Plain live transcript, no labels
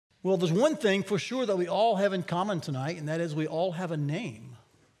Well, there's one thing for sure that we all have in common tonight, and that is we all have a name.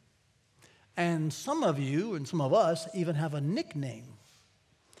 And some of you and some of us even have a nickname.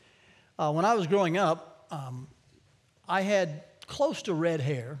 When I was growing up, I had close to red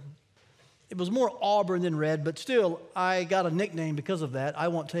hair. It was more auburn than red, but still, I got a nickname because of that. I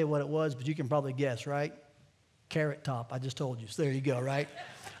won't tell you what it was, but you can probably guess, right? Carrot Top, I just told you. So there you go, right?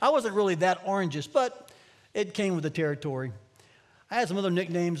 I wasn't really that orangish, but it came with the territory. I had some other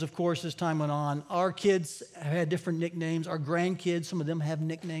nicknames, of course, as time went on. Our kids have had different nicknames. Our grandkids, some of them have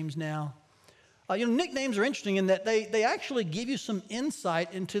nicknames now. Nicknames are interesting in that they actually give you some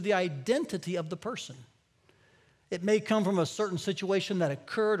insight into the identity of the person. It may come from a certain situation that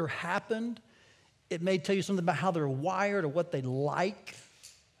occurred or happened. It may tell you something about how they're wired or what they like.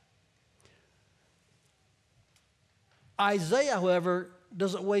 Isaiah, however,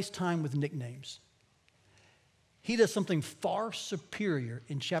 doesn't waste time with nicknames. He does something far superior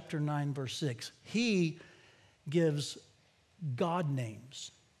in chapter 9, verse 6. He gives God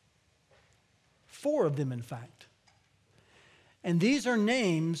names. 4 of them, in fact. And these are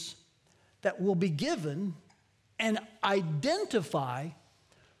names that will be given and identify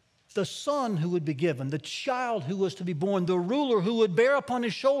the son who would be given, the child who was to be born, the ruler who would bear upon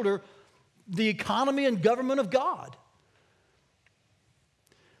his shoulder the economy and government of God.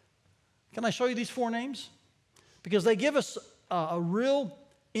 Can I show you these 4 names? Because they give us a real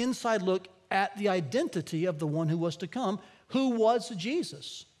inside look at the identity of the one who was to come, who was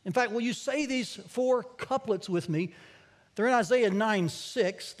Jesus. In fact, will you say these 4 couplets with me? They're in Isaiah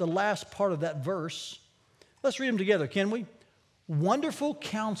 9:6, the last part of that verse. Let's read them together, can we? Wonderful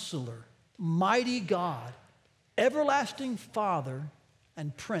Counselor, Mighty God, Everlasting Father,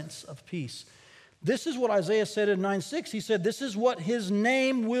 and Prince of Peace. This is what Isaiah said in 9:6. He said, this is what his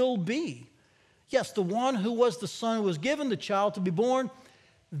name will be. Yes, the one who was the son who was given, the child to be born,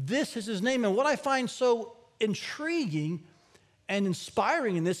 this is his name. And what I find so intriguing and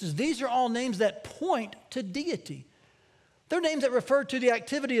inspiring in this is these are all names that point to deity. They're names that refer to the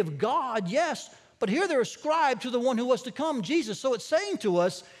activity of God, yes, but here they're ascribed to the one who was to come, Jesus. So it's saying to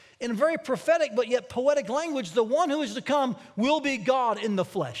us in very prophetic but yet poetic language, the one who is to come will be God in the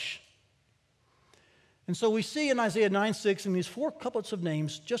flesh. And so we see in Isaiah 9:6 in these 4 couplets of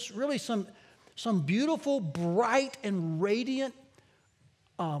names just really some beautiful, bright, and radiant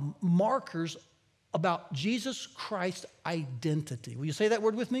markers about Jesus Christ's identity. Will you say that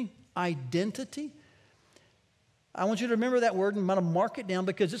word with me? Identity. I want you to remember that word and I'm going to mark it down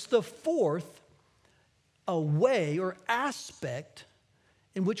because it's the 4th way or aspect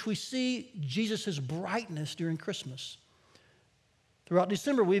in which we see Jesus' brightness during Christmas. Throughout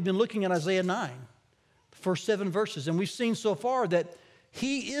December, we've been looking at Isaiah 9, the first 7 verses, and we've seen so far that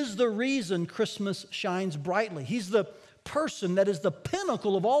he is the reason Christmas shines brightly. He's the person that is the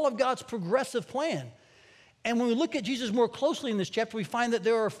pinnacle of all of God's progressive plan. And when we look at Jesus more closely in this chapter, we find that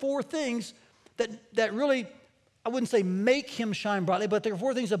there are 4 things that really, I wouldn't say make him shine brightly, but there are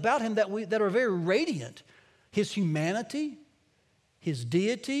 4 things about him that are very radiant. His humanity, his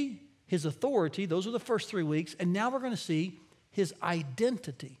deity, his authority, those are the first 3 weeks, and now we're going to see his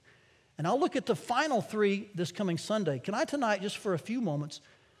identity. And I'll look at the final 3 this coming Sunday. Can I tonight, just for a few moments,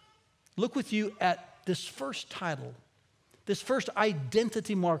 look with you at this first title, this first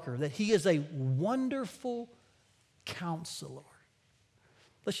identity marker, that he is a wonderful counselor.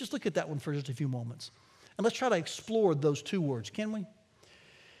 Let's just look at that one for just a few moments. And let's try to explore those 2 words, can we?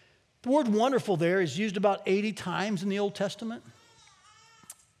 The word wonderful there is used about 80 times in the Old Testament.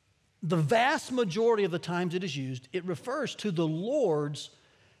 The vast majority of the times it is used, it refers to the Lord's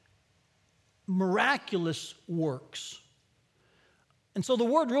miraculous works. And so the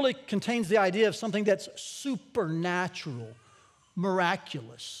word really contains the idea of something that's supernatural,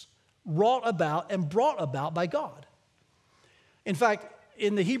 miraculous, wrought about and brought about by God. In fact,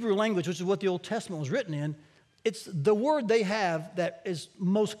 in the Hebrew language, which is what the Old Testament was written in, it's the word they have that is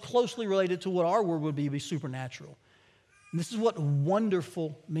most closely related to what our word would be supernatural. And this is what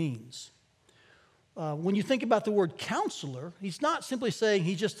wonderful means. When you think about the word counselor, he's not simply saying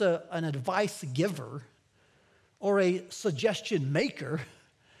he's just an advice giver or a suggestion maker.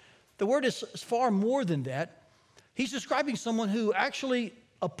 The word is far more than that. He's describing someone who actually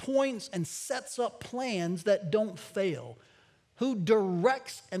appoints and sets up plans that don't fail, who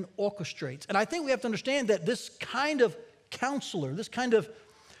directs and orchestrates. And I think we have to understand that this kind of counselor, this kind of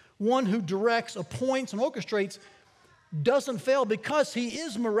one who directs, appoints, and orchestrates doesn't fail because he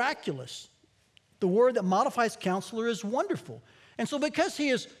is miraculous. The word that modifies counselor is wonderful. And so because he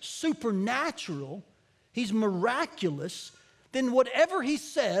is supernatural, he's miraculous, then whatever he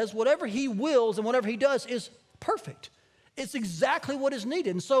says, whatever he wills, and whatever he does is perfect. It's exactly what is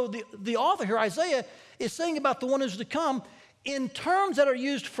needed. And so the author here, Isaiah, is saying about the one who's to come in terms that are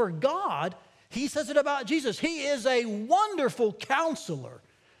used for God. He says it about Jesus. He is a wonderful counselor.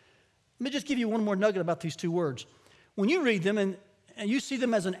 Let me just give you one more nugget about these two words. When you read them and you see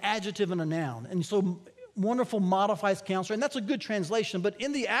them as an adjective and a noun, and so wonderful modifies counselor, and that's a good translation, but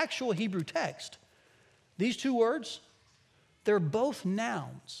in the actual Hebrew text, these two words, they're both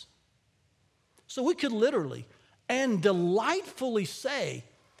nouns. So we could literally and delightfully say,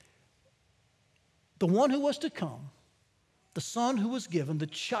 the one who was to come, the son who was given, the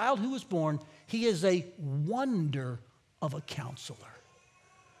child who was born, he is a wonder of a counselor.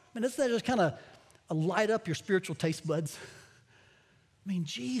 I mean, doesn't that just kind of light up your spiritual taste buds? I mean,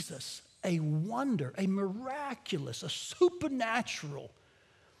 Jesus, a wonder, a miraculous, a supernatural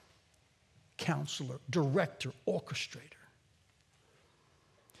counselor, director, orchestrator.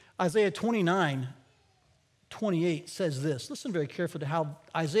 Isaiah 29:28 says this. Listen very carefully to how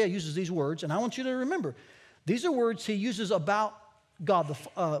Isaiah uses these words, and I want you to remember, these are words he uses about God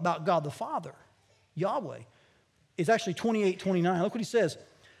the Father, Yahweh. It's actually 28:29. Look what he says.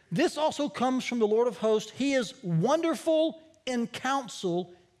 This also comes from the Lord of hosts. He is wonderful in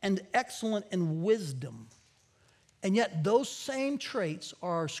counsel and excellent in wisdom. And yet those same traits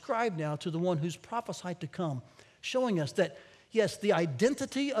are ascribed now to the one who's prophesied to come, showing us that, yes, the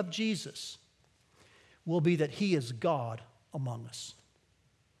identity of Jesus will be that he is God among us.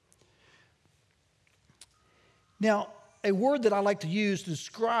 Now, a word that I like to use to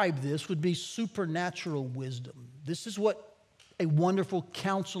describe this would be supernatural wisdom. This is what a wonderful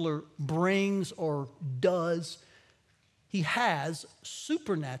counselor brings or does. He has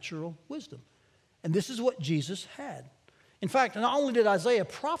supernatural wisdom. And this is what Jesus had. In fact, not only did Isaiah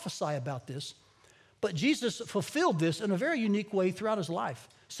prophesy about this, but Jesus fulfilled this in a very unique way throughout his life.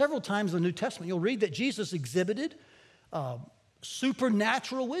 Several times in the New Testament, you'll read that Jesus exhibited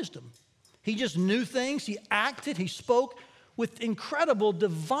supernatural wisdom. He just knew things. He acted. He spoke with incredible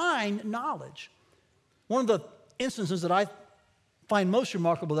divine knowledge. One of the instances that I find most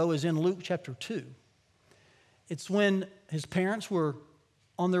remarkable, though, is in Luke chapter 2. It's when his parents were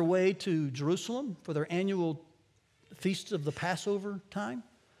on their way to Jerusalem for their annual feast of the Passover time.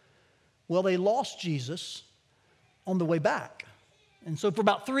 Well, they lost Jesus on the way back. And so for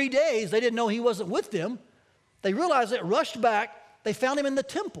about 3 days, they didn't know he wasn't with them. They realized it, rushed back. They found him in the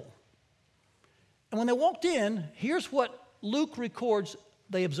temple. And when they walked in, here's what Luke records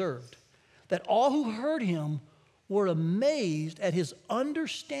they observed. That all who heard him were amazed at his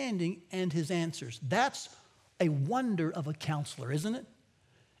understanding and his answers. That's a wonder of a counselor, isn't it?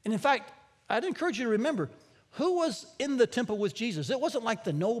 And in fact, I'd encourage you to remember, who was in the temple with Jesus? It wasn't like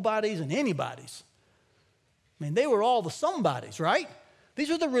the nobodies and anybodies. I mean, they were all the somebodies, right?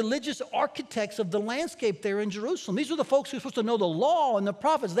 These are the religious architects of the landscape there in Jerusalem. These are the folks who were supposed to know the law and the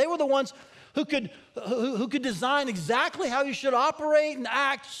prophets. They were the ones who could design exactly how you should operate and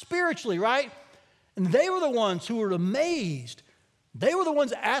act spiritually, right? And they were the ones who were amazed. They were the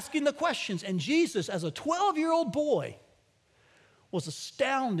ones asking the questions. And Jesus, as a 12-year-old boy, was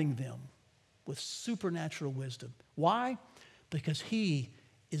astounding them with supernatural wisdom. Why? Because he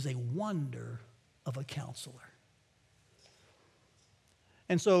is a wonder of a counselor.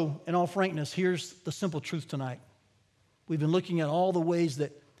 And so, in all frankness, here's the simple truth tonight. We've been looking at all the ways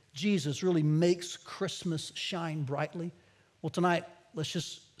that Jesus really makes Christmas shine brightly. Well, tonight, let's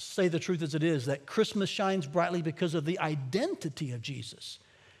just say the truth as it is, that Christmas shines brightly because of the identity of Jesus.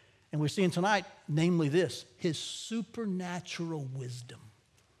 And we're seeing tonight, namely this, his supernatural wisdom.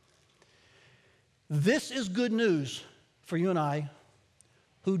 This is good news for you and I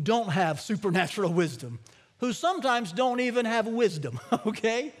who don't have supernatural wisdom, who sometimes don't even have wisdom,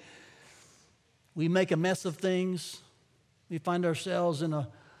 okay? We make a mess of things. We find ourselves in a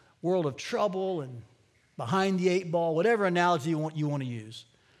world of trouble and behind the eight ball, whatever analogy you want to use.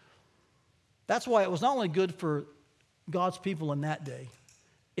 That's why it was not only good for God's people in that day,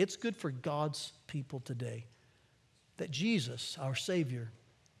 it's good for God's people today that Jesus, our Savior,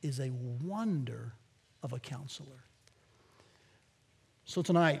 is a wonder of a counselor. So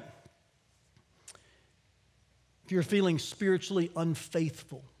tonight, if you're feeling spiritually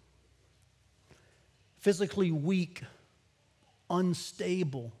unfaithful, physically weak,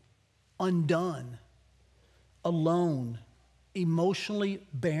 unstable, undone, alone, emotionally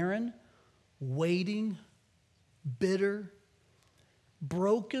barren, waiting, bitter,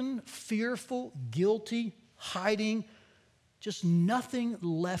 broken, fearful, guilty, hiding, just nothing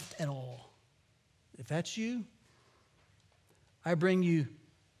left at all. If that's you, I bring you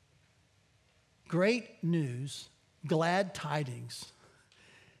great news, glad tidings.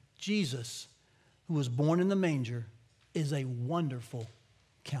 Jesus, who was born in the manger, is a wonderful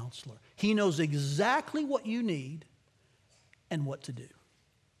counselor. He knows exactly what you need and what to do.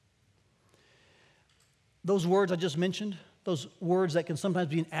 Those words I just mentioned, those words that can sometimes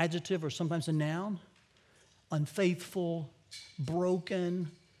be an adjective or sometimes a noun, unfaithful, broken,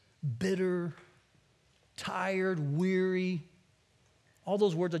 bitter, tired, weary, all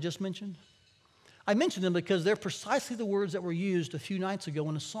those words I just mentioned. I mentioned them because they're precisely the words that were used a few nights ago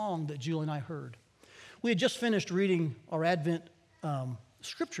in a song that Julie and I heard. We had just finished reading our Advent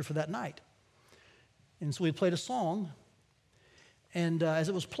scripture for that night. And so we played a song, and as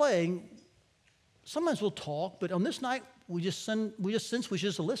it was playing, sometimes we'll talk, but on this night, we just sensed we should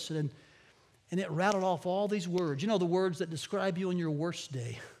just listen, and it rattled off all these words. You know, the words that describe you on your worst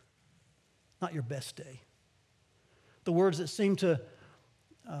day, not your best day. The words that seem to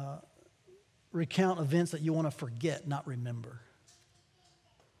recount events that you want to forget, not remember.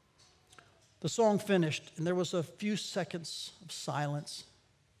 The song finished, and there was a few seconds of silence.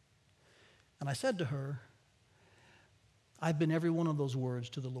 And I said to her, I've been every one of those words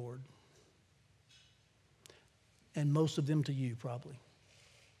to the Lord. And most of them to you, probably.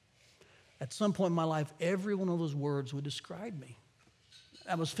 At some point in my life, every one of those words would describe me.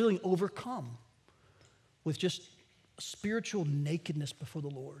 I was feeling overcome with just spiritual nakedness before the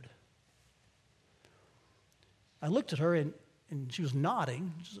Lord. I looked at her, and she was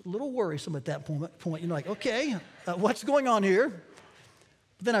nodding, just a little worrisome at that point. You're like, okay, what's going on here?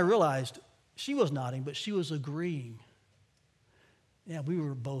 But then I realized she was nodding, but she was agreeing. Yeah, we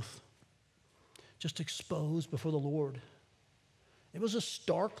were both just exposed before the Lord. It was a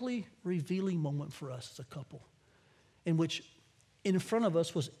starkly revealing moment for us as a couple, in which in front of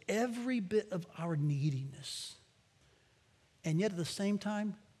us was every bit of our neediness, and yet at the same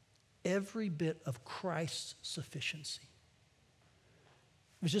time, every bit of Christ's sufficiency.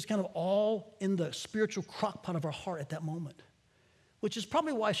 It was just kind of all in the spiritual crock pot of our heart at that moment, which is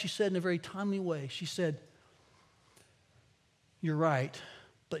probably why she said in a very timely way, she said, you're right,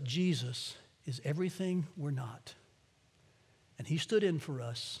 but Jesus is everything we're not. And he stood in for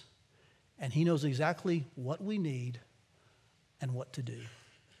us, and he knows exactly what we need and what to do.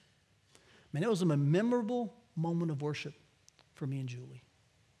 Man, it was a memorable moment of worship for me and Julie.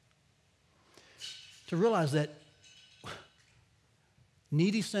 To realize that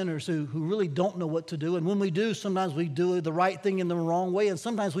needy sinners who really don't know what to do, and when we do, sometimes we do the right thing in the wrong way, and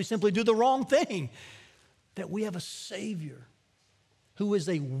sometimes we simply do the wrong thing, that we have a Savior who is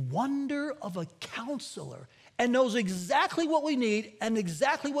a wonder of a counselor and knows exactly what we need and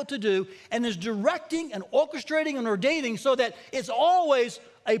exactly what to do, and is directing and orchestrating and ordaining so that it's always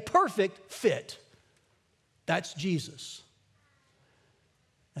a perfect fit. That's Jesus.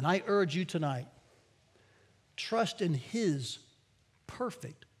 And I urge you tonight, trust in his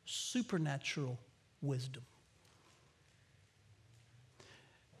perfect, supernatural wisdom.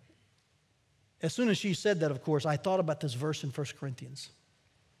 As soon as she said that, of course, I thought about this verse in 1 Corinthians,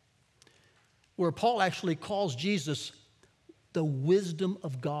 where Paul actually calls Jesus the wisdom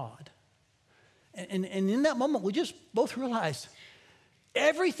of God. And in that moment, we just both realized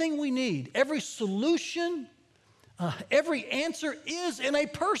everything we need, every solution, every answer is in a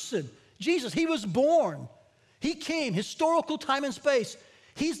person. Jesus, he was born. He came, historical time and space.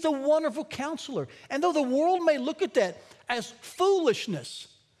 He's the wonderful counselor. And though the world may look at that as foolishness,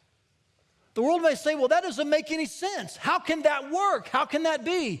 the world may say, well, that doesn't make any sense. How can that work? How can that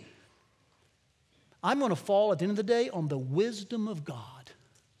be? I'm going to fall at the end of the day on the wisdom of God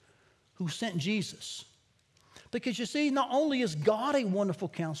who sent Jesus. Because you see, not only is God a wonderful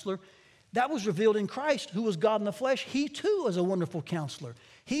counselor, that was revealed in Christ, who was God in the flesh. He too is a wonderful counselor.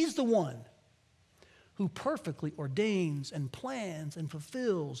 He's the one who perfectly ordains and plans and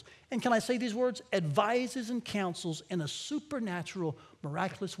fulfills, and can I say these words? Advises and counsels in a supernatural,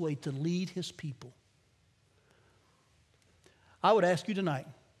 miraculous way to lead his people. I would ask you tonight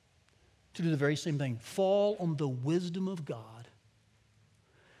to do the very same thing. Fall on the wisdom of God.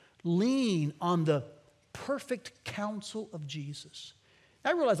 Lean on the perfect counsel of Jesus.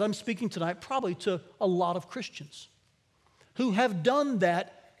 I realize I'm speaking tonight probably to a lot of Christians who have done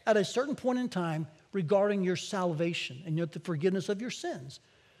that at a certain point in time regarding your salvation and the forgiveness of your sins.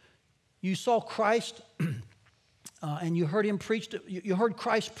 You saw Christ and you heard him preached. You heard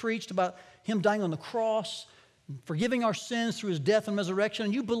Christ preached about him dying on the cross, forgiving our sins through his death and resurrection,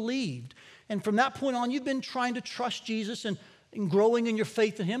 and you believed. And from that point on, you've been trying to trust Jesus and growing in your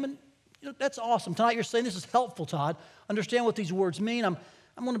faith in him. And that's awesome. Tonight you're saying, this is helpful, Todd. Understand what these words mean. I'm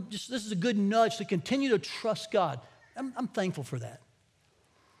going to this is a good nudge to continue to trust God. I'm thankful for that.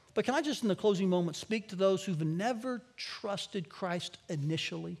 But can I just in the closing moment speak to those who've never trusted Christ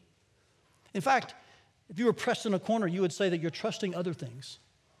initially? In fact, If you were pressed in a corner, you would say that you're trusting other things.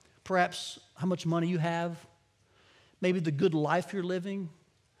 Perhaps how much money you have, maybe the good life you're living,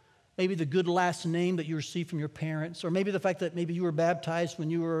 maybe the good last name that you received from your parents, or maybe the fact that maybe you were baptized when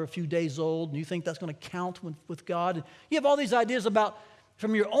you were a few days old and you think that's going to count with God. You have all these ideas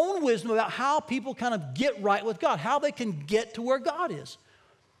from your own wisdom about how people kind of get right with God, how they can get to where God is.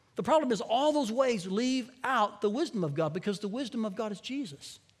 The problem is all those ways leave out the wisdom of God because the wisdom of God is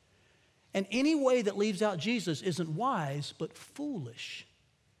Jesus. And any way that leaves out Jesus isn't wise, but foolish.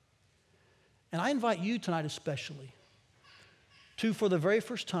 And I invite you tonight especially to, for the very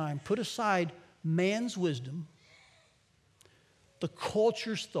first time, put aside man's wisdom, the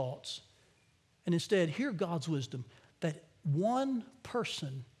culture's thoughts, and instead hear God's wisdom, that one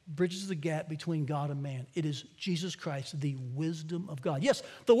person bridges the gap between God and man. It is Jesus Christ, the wisdom of God. Yes,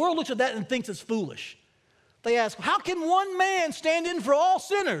 the world looks at that and thinks it's foolish. They ask, how can one man stand in for all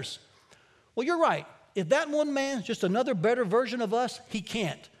sinners? Well, you're right. If that one man's just another better version of us, he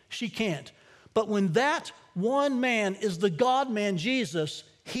can't. She can't. But when that one man is the God-man, Jesus,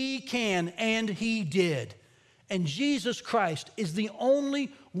 he can and he did. And Jesus Christ is the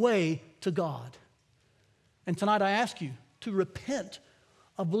only way to God. And tonight I ask you to repent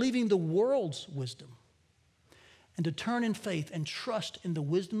of believing the world's wisdom and to turn in faith and trust in the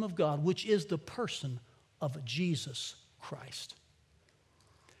wisdom of God, which is the person of Jesus Christ.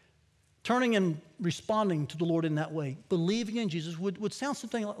 Turning and responding to the Lord in that way, believing in Jesus, would sound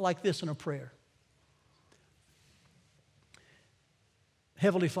something like this in a prayer.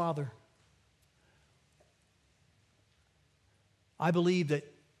 Heavenly Father, I believe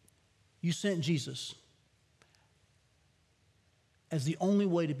that you sent Jesus as the only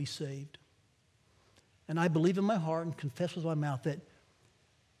way to be saved. And I believe in my heart and confess with my mouth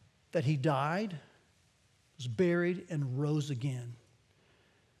that he died, was buried, and rose again.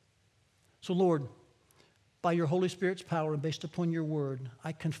 So Lord, by your Holy Spirit's power and based upon your word,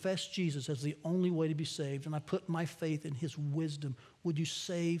 I confess Jesus as the only way to be saved, and I put my faith in his wisdom. Would you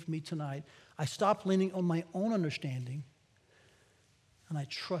save me tonight? I stop leaning on my own understanding, and I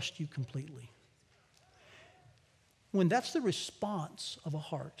trust you completely. When that's the response of a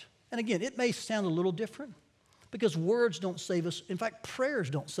heart, and again, it may sound a little different because words don't save us. In fact,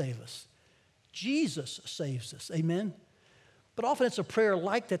 prayers don't save us. Jesus saves us. Amen? But often it's a prayer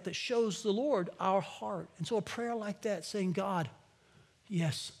like that shows the Lord our heart. And so a prayer like that saying, God,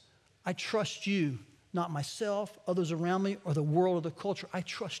 yes, I trust you, not myself, others around me, or the world or the culture. I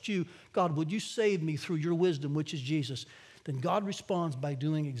trust you. God, would you save me through your wisdom, which is Jesus? Then God responds by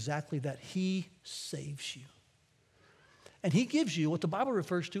doing exactly that. He saves you. And he gives you what the Bible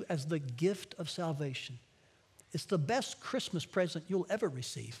refers to as the gift of salvation. It's the best Christmas present you'll ever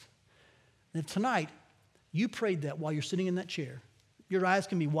receive. And if tonight you prayed that while you're sitting in that chair, your eyes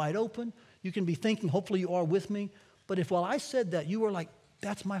can be wide open. You can be thinking, hopefully you are with me. But if while I said that, you were like,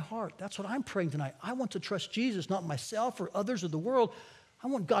 that's my heart. That's what I'm praying tonight. I want to trust Jesus, not myself or others or the world. I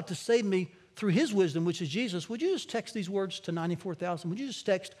want God to save me through his wisdom, which is Jesus. Would you just text these words to 94,000? Would you just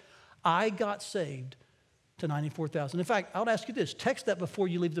text, I got saved, to 94,000? In fact, I would ask you this. Text that before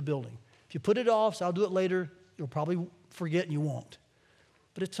you leave the building. If you put it off, so I'll do it later, you'll probably forget and you won't.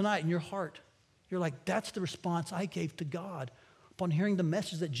 But it's tonight in your heart. You're like, that's the response I gave to God upon hearing the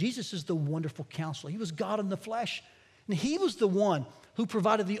message that Jesus is the wonderful counselor. He was God in the flesh. And he was the one who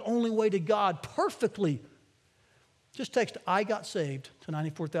provided the only way to God perfectly. Just text, I got saved, to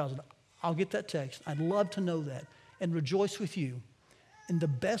 94,000. I'll get that text. I'd love to know that and rejoice with you in the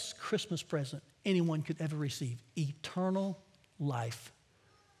best Christmas present anyone could ever receive, eternal life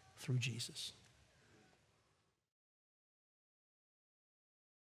through Jesus.